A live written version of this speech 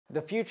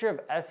The future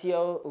of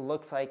SEO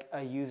looks like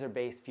a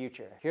user-based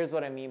future. Here's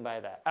what I mean by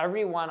that.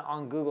 Everyone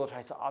on Google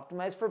tries to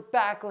optimize for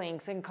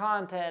backlinks and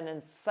content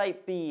and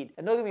site speed.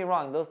 And don't get me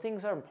wrong, those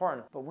things are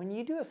important. But when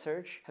you do a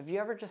search, have you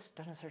ever just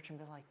done a search and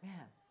been like,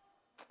 man,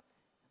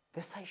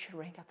 this site should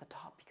rank at the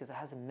top because it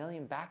has 1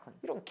 million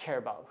backlinks. You don't care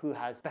about who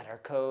has better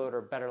code or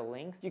better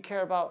links. You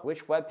care about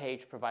which web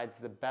page provides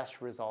the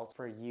best results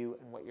for you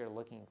and what you're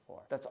looking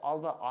for. That's all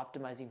about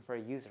optimizing for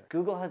a user.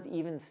 Google has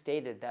even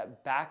stated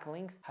that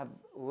backlinks have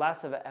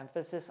less of an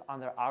emphasis on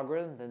their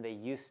algorithm than they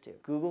used to.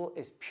 Google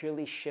is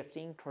purely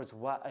shifting towards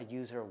what a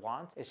user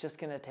wants. It's just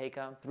going to take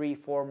them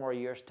 3-4 more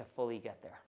years to fully get there.